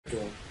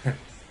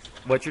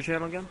What's your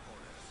channel again?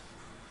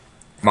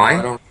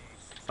 Mine?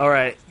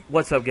 Alright,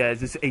 what's up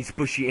guys? It's Ace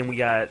Busheyy and we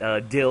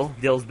got Dill.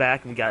 Dill's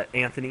back and we got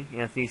Anthony.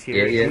 Anthony's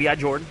here. Yeah. And we got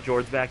Jordan.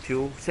 Jordan's back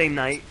too. Same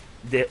night.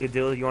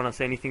 Dill, you want to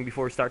say anything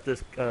before we start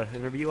this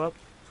interview up?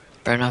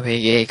 Better not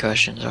be gay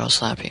questions or I'll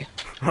slap you.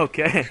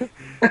 Okay.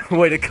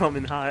 Way to come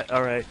in hot.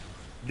 Alright.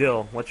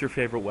 Dill, what's your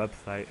favorite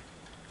website?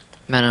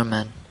 Men on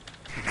men.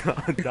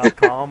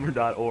 .com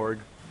or .org?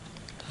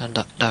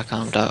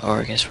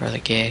 .com.org is for the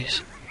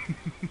gays.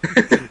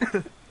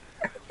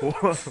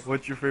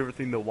 What's your favorite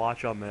thing to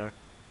watch on there?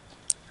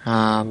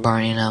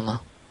 Barney and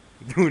Emma.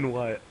 Doing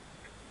what?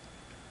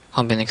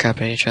 Humping the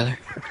crap at each other.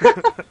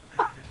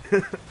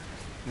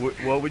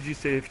 What would you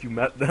say if you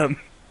met them?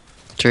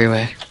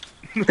 Three-way.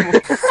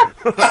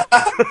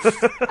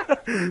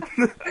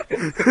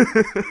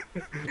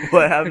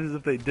 What happens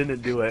if they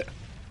didn't do it?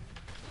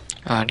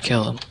 I'd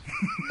kill them.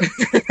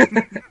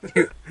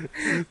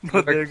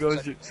 But there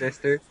goes your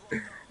sister.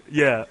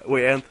 Yeah.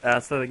 Wait,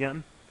 ask that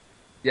again.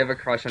 You have a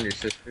crush on your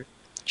sister?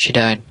 She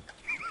died.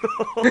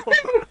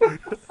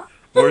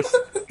 We're so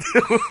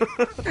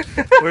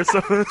I'm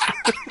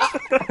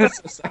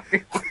so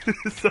sorry.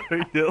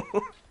 sorry, Dill.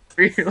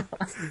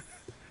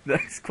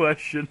 Next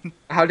question.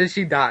 How did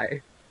she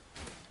die?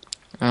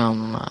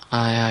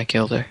 I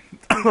killed her.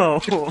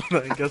 Oh,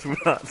 I guess we're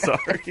not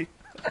sorry.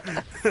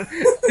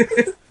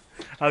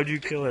 How'd you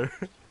kill her?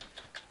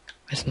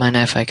 With my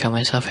knife, I cut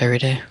myself every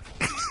day.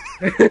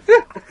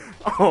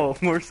 Oh,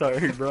 we're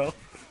sorry, bro.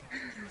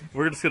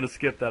 We're just gonna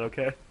skip that,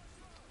 okay?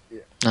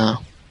 No.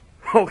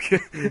 Okay,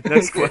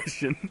 next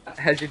question.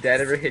 Has your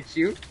dad ever hit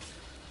you?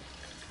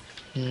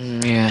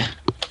 Yeah.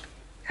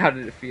 How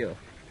did it feel?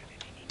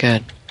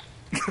 Good.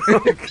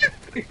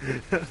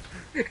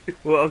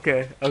 Well,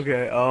 okay.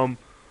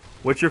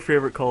 What's your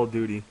favorite Call of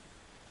Duty?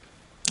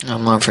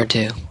 I'm 1 for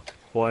 2.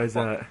 Why is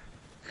that?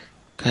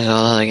 Because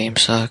all the other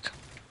games suck.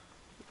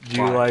 Do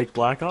you Why? like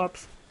Black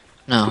Ops?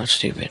 No, it's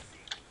stupid.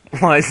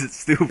 Why is it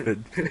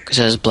stupid? Because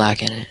it has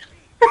black in it.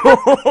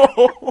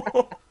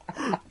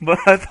 But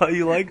I thought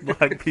you liked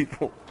black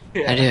people.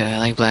 I do. I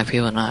like black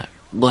people, not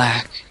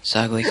black. It's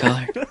an ugly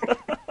color.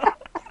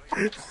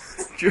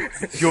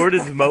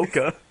 Jordan's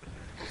mocha.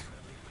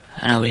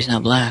 I know, but he's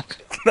not black.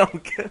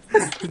 Okay.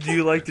 Do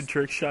you like the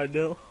trick shot,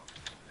 Dill?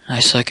 I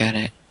suck at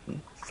it.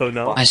 So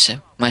no?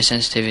 My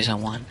sensitivity is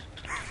on 1.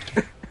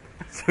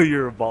 So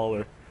you're a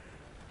baller.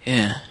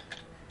 Yeah.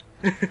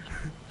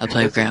 I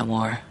play Grant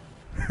Moore.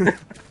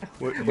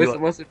 What, you What's the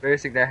most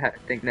embarrassing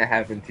thing that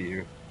happened to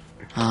you?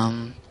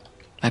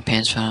 My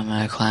pants fell out of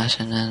my class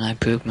and then I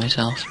pooped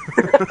myself.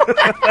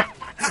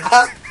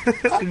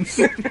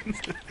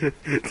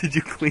 Did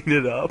you clean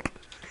it up?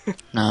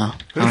 No,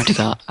 I went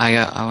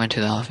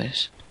to the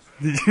office.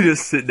 Did you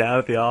just sit down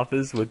at the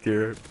office with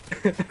your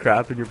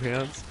crap in your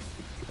pants?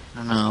 I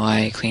don't know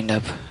why I cleaned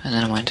up and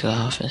then I went to the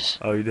office.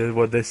 Oh, you did?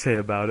 What'd they say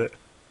about it?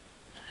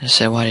 I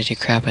said, "Why did you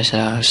crap?" I said,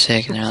 "I was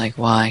sick," and they're like,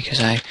 "Why?"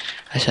 Because I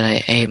said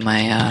I ate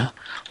my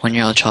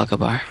 1-year-old chocolate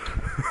bar.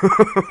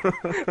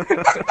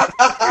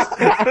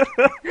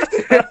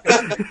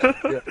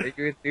 Are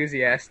you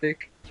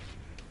enthusiastic?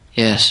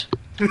 Yes,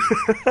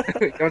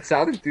 You don't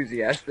sound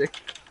enthusiastic.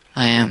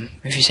 I am.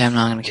 If you say I'm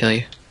not, I'm gonna kill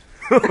you.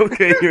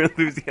 Okay, you're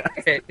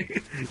enthusiastic.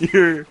 Okay.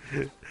 You're...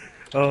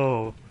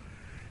 Oh.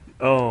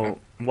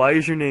 Why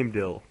is your name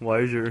Dill? Why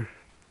is your...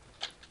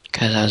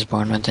 Because I was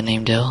born with the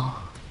name Dill.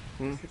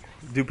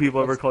 Do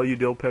people ever call you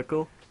Dill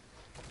Pickle?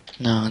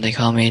 No, they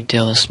call me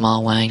Dill the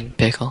Small Wang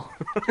Pickle.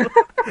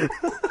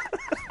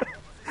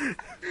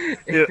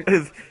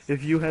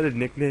 If you had a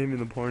nickname in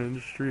the porn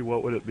industry,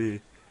 what would it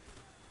be?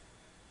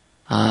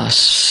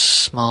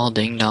 Small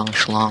Ding Dong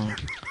Schlong.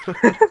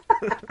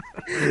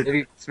 If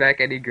you smack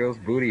any girl's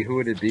booty, who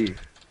would it be?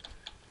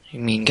 You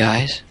mean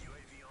guys?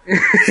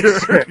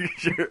 Sure.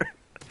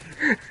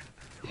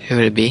 Who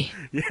would it be?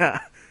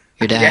 Yeah.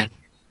 Your dad.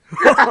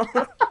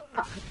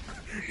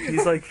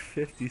 He's like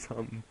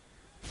 50-something.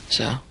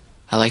 So,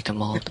 I like the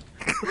mold.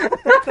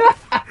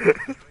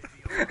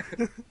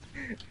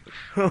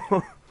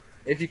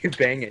 If you could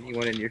bang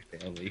anyone in your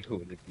family, who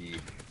would it be?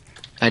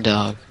 My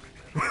dog.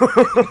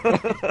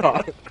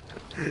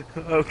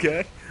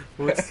 Okay.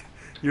 What's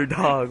your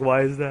dog?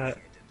 Why is that?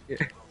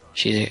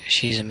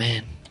 She's a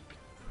man.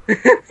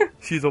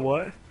 She's a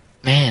what?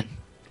 Man.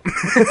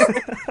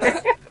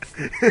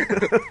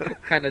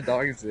 What kind of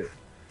dog is it?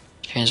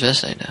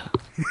 Transvestite dog.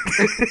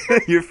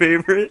 Your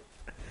favorite?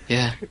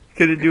 Yeah.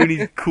 Can it do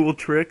any cool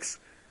tricks?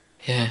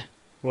 Yeah.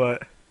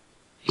 What?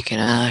 You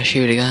can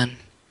shoot a gun.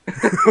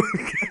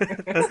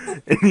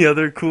 Any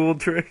other cool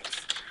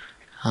tricks?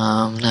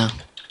 No.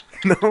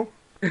 No?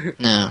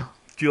 No.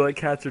 Do you like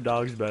cats or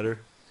dogs better?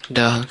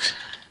 Dogs.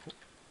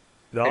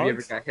 Have you ever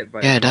Dogs? got hit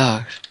by Yeah,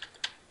 dogs.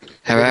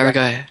 Have I ever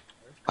got...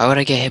 Why would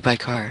I get hit by a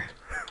car?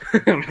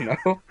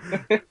 No.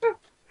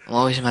 I'm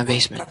always in my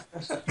basement.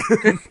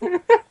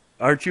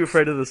 Aren't you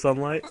afraid of the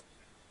sunlight?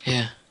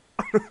 Yeah.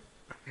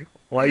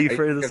 Why are you Are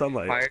afraid of the a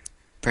sunlight? vampire?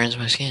 Burns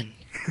my skin.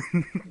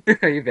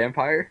 Are you a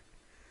vampire?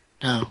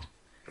 No.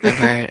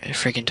 Vampire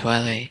freaking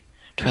Twilight.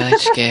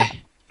 Twilight's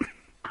gay.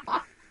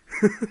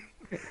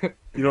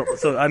 You don't.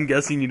 So I'm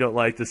guessing you don't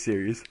like the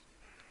series.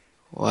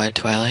 What,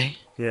 Twilight?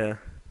 Yeah.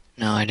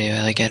 No, I do.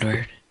 I like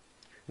Edward.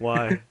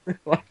 Why?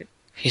 What?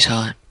 He's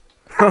hot.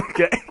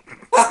 Okay.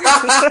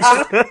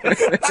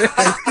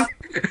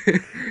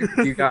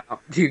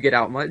 Do you get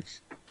out much?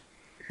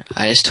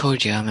 I just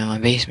told you I'm in my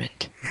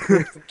basement.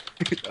 Do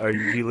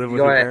you live with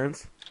Go your ahead.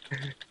 parents?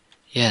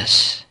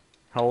 Yes.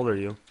 How old are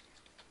you?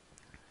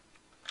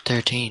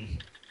 13.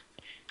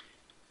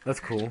 That's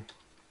cool.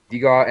 Do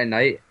you go out at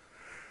night?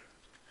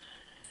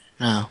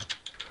 No.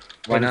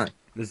 Why But not?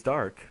 It's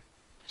dark.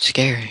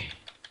 Scary.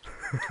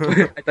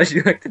 I thought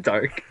you liked the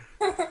dark.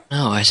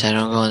 No, I said I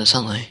don't go in the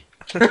sunlight.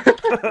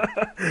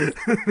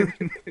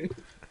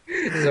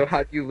 So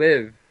how do you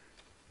live?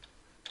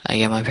 I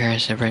get my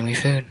parents to bring me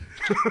food.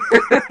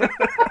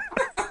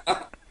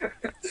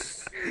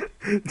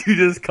 Do you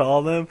just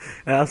call them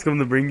and ask them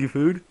to bring you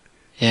food?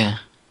 Yeah.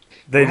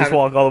 They Well, just have-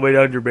 walk all the way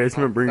down to your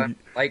basement and bring you...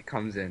 Light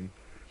comes in.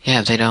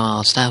 Yeah, if they don't,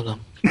 I'll stab them.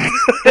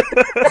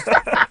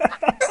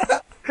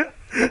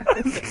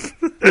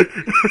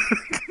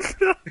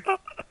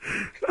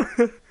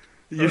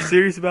 You're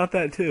serious about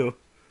that too?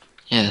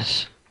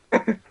 Yes.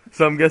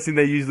 So I'm guessing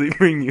they usually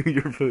bring you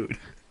your food.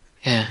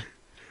 Yeah.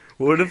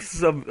 What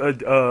if a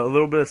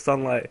little bit of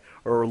sunlight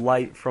or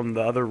light from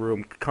the other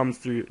room comes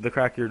through the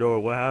crack of your door?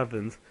 What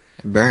happens?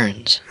 It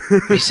burns.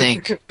 What do you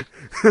think?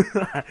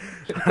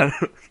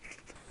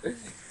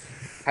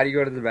 How do you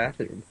go to the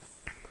bathroom?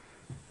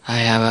 I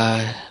have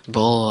a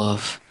bowl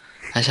of...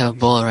 I just have a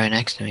bowl right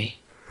next to me.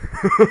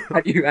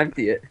 How do you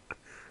empty it?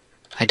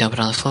 I dump it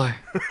on the floor.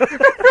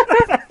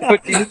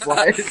 What do you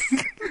flood?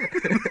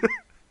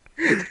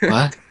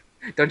 What?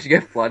 Don't you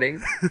get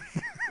flooding?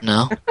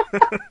 No?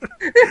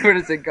 Where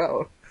does it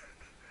go?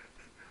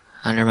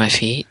 Under my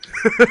feet?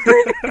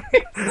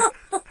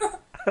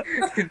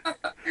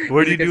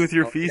 What do you Does it do with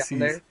your get smoky down feces?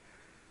 there?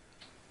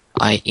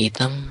 I eat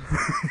them?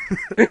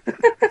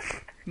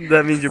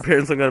 That means your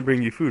parents aren't gonna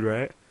bring you food,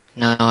 right?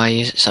 No,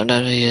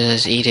 sometimes I use it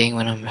as eating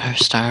when I'm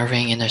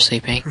starving and they're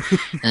sleeping.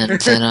 And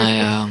then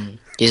I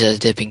use it as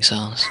dipping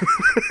sauce.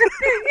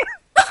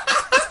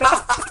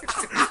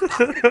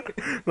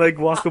 Like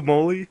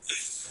guacamole?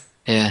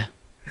 Yeah.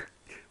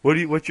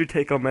 What's your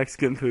take on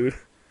Mexican food?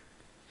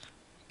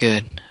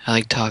 Good. I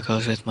like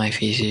tacos with my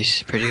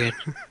feces. Pretty good.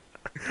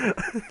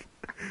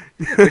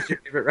 What's your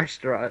favorite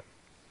restaurant?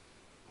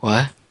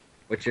 What?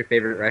 What's your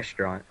favorite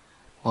restaurant?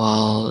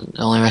 Well,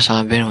 the only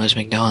restaurant I've been was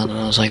McDonald's,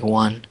 and it was like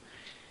one.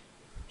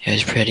 It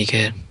was pretty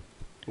good.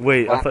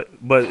 Wait, Wow.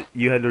 but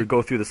you had to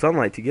go through the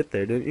sunlight to get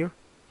there, didn't you?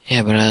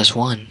 Yeah, but I was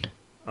one.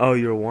 Oh,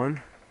 you're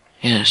one?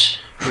 Yes.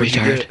 What'd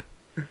you Retard.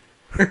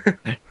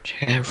 I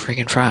got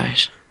freaking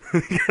fries.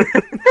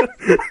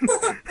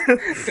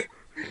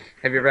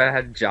 Have you ever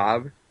had a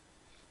job?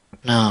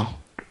 No.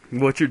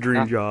 What's your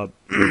dream No.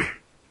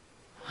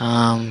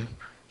 job?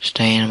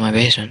 Staying in my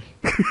basement.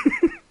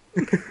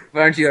 But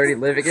aren't you already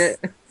living it?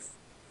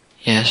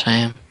 Yes, I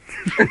am.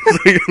 So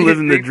you're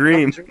living the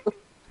dream.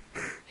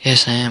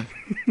 Yes, I am.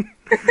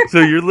 So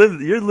you're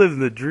living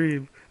the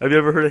dream. Have you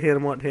ever heard of Hannah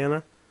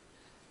Montana?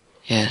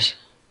 Yes.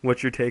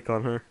 What's your take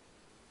on her?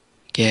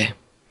 Gay.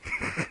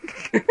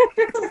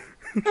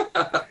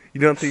 You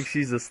don't think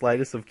she's the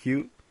slightest of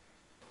cute?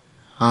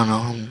 Oh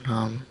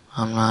no,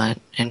 I'm not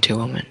into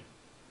women.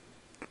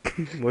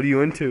 What are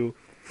you into?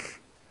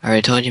 I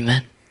already told you,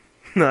 man.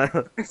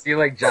 Do you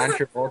like John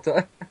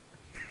Travolta?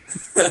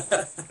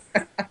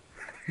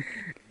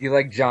 Do you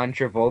like John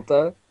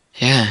Travolta?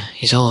 Yeah,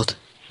 he's old.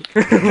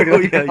 Oh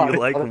yeah, you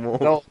like them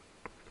old.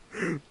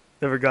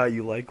 Never got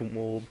you like them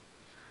old.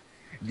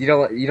 You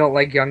don't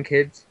like young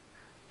kids?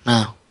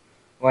 No,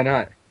 Why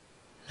not?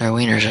 their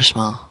wieners are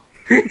small.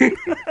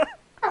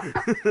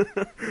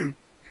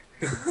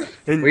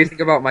 And What do you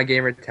think about my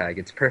gamer tag?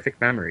 It's perfect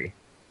memory.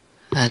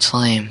 That's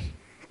lame.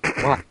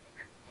 Why?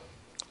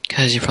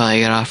 Because you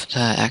probably got off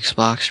the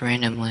Xbox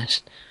random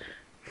list.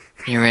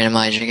 You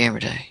randomized your gamer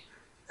tag.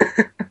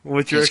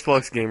 what's your It's-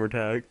 Xbox gamer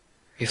tag?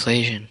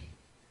 Reflation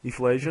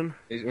Eflation?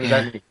 What does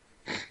that mean?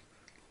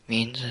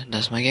 means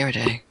that's my gamer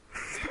tag.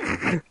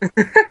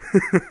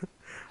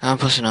 I'm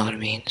supposed to know what it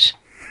means.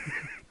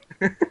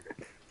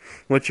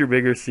 What's your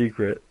bigger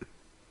secret?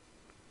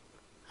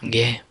 I'm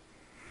gay.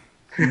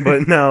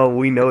 But now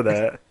we know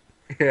that.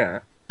 Yeah.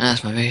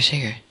 That's my biggest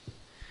secret.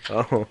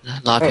 Oh,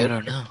 A lot of people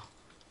don't know.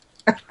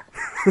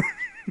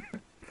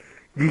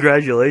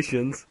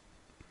 congratulations.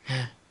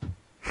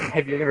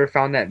 Have you ever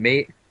found that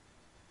mate?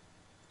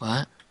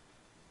 What?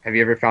 Have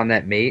you ever found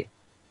that mate?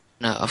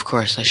 No, of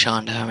course,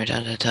 LaShonda. How many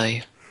times did I tell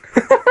you?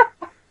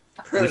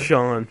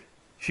 LaShawn.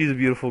 She's a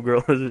beautiful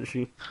girl, isn't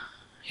she?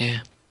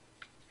 Yeah.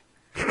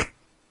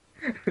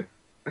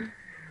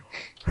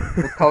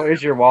 What color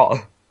is your wall?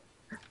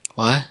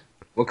 What?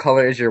 What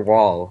color is your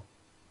wall?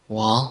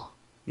 Wall?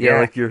 Yeah, Yeah.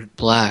 like you're.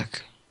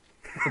 Black.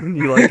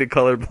 You like the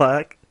color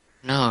black?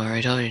 No, I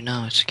already told you.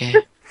 No, it's gay.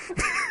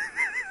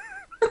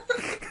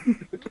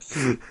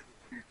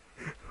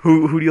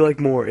 Who do you like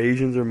more,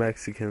 Asians or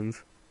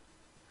Mexicans?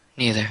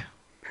 Neither.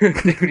 Who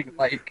do you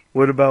like?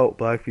 What about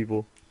black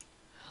people?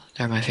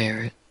 They're my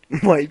favorite.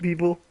 White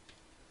people?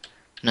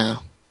 No.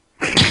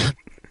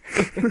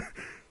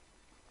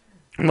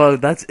 Well,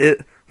 that's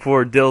it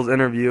for Dill's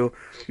interview.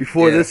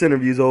 Before this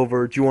interview's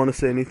over, do you want to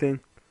say anything?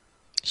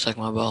 Suck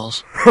my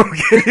balls.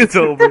 Okay, it's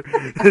over.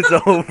 It's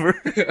over.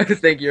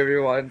 Thank you,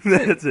 everyone.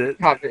 That's it.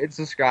 Comment and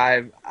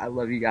subscribe. I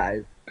love you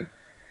guys.